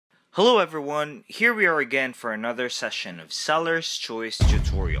Hello everyone, here we are again for another session of Seller's Choice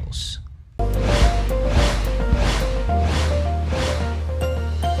Tutorials.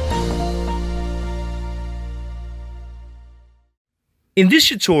 In this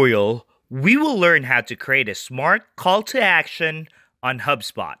tutorial, we will learn how to create a smart call to action on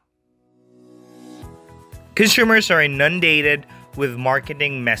HubSpot. Consumers are inundated with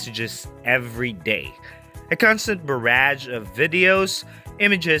marketing messages every day. A constant barrage of videos,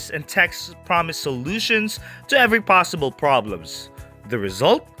 images, and text promise solutions to every possible problems. The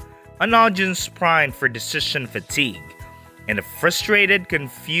result? An audience primed for decision fatigue, and a frustrated,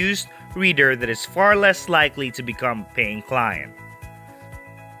 confused reader that is far less likely to become a paying client.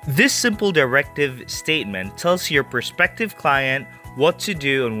 This simple directive statement tells your prospective client what to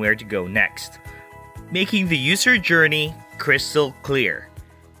do and where to go next, making the user journey crystal clear.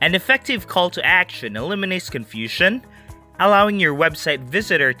 An effective call to action eliminates confusion, allowing your website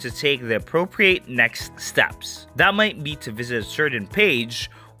visitor to take the appropriate next steps. That might be to visit a certain page,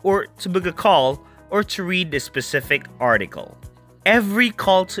 or to book a call, or to read a specific article. Every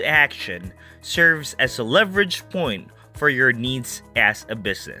call to action serves as a leverage point for your needs as a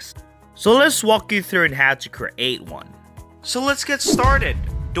business. So let's walk you through on how to create one. So let's get started.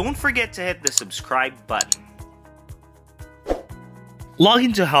 Don't forget to hit the subscribe button. Log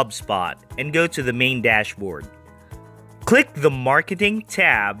into HubSpot and go to the main dashboard. Click the Marketing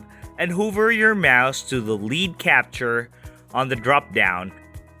tab and hover your mouse to the lead capture on the drop-down,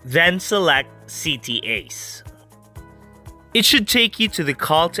 then select CTAs. It should take you to the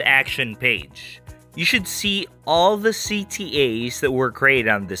call to action page. You should see all the CTAs that were created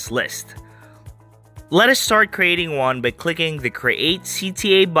on this list. Let us start creating one by clicking the Create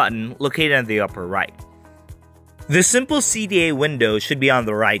CTA button located on the upper right. The simple CTA window should be on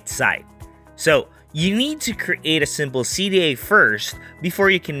the right side. So, you need to create a simple CTA first before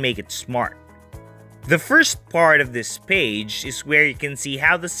you can make it smart. The first part of this page is where you can see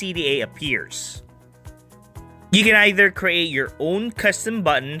how the CTA appears. You can either create your own custom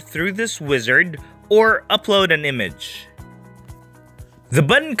button through this wizard or upload an image. The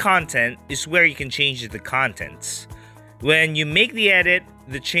button content is where you can change the contents. When you make the edit,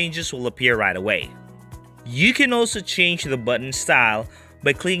 the changes will appear right away. You can also change the button style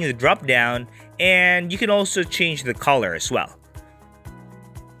by clicking the drop down, and you can also change the color as well.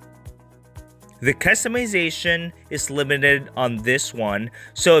 The customization is limited on this one,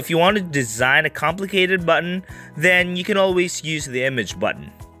 so if you want to design a complicated button, then you can always use the image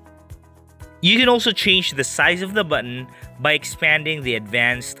button. You can also change the size of the button by expanding the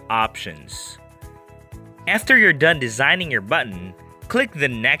advanced options. After you're done designing your button, click the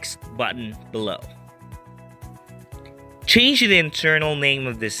next button below. Change the internal name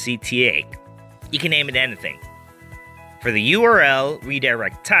of the CTA. You can name it anything. For the URL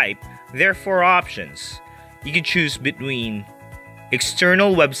redirect type, there are 4 options. You can choose between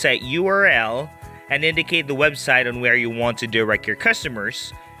external website URL and indicate the website on where you want to direct your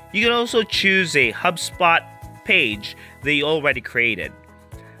customers. You can also choose a HubSpot page that you already created.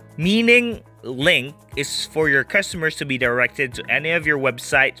 Meaning link is for your customers to be directed to any of your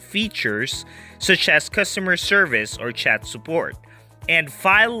website features such as customer service or chat support. And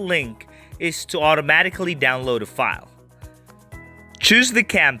file link is to automatically download a file. Choose the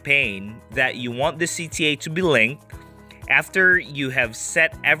campaign that you want the CTA to be linked. After you have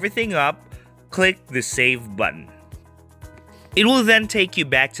set everything up, click the Save button. It will then take you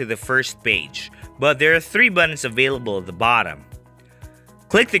back to the first page, but there are 3 buttons available at the bottom.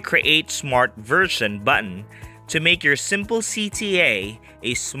 Click the Create Smart Version button to make your simple CTA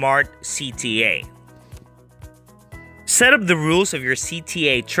a smart CTA. Set up the rules of your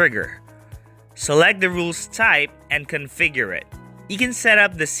CTA trigger. Select the rules type and configure it. You can set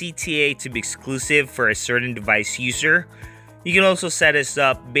up the CTA to be exclusive for a certain device user. You can also set this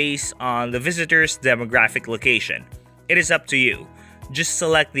up based on the visitor's demographic location. It is up to you. Just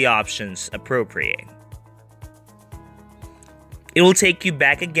select the options appropriate. It will take you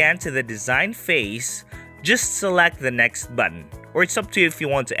back again to the design phase. Just select the next button, or it's up to you if you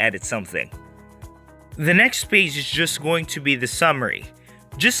want to edit something. The next page is just going to be the summary.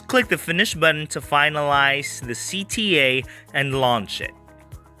 Just click the Finish button to finalize the CTA and launch it.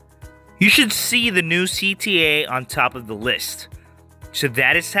 You should see the new CTA on top of the list. So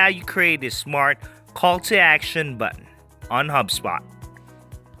that is how you create a smart call to action button on HubSpot.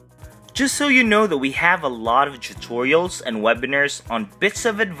 Just so you know that we have a lot of tutorials and webinars on bits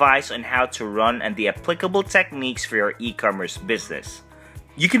of advice on how to run and the applicable techniques for your e-commerce business.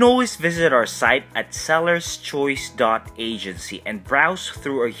 You can always visit our site at sellerschoice.agency and browse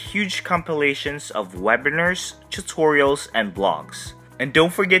through our huge compilations of webinars, tutorials, and blogs. And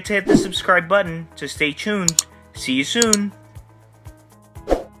don't forget to hit the subscribe button to stay tuned. See you soon.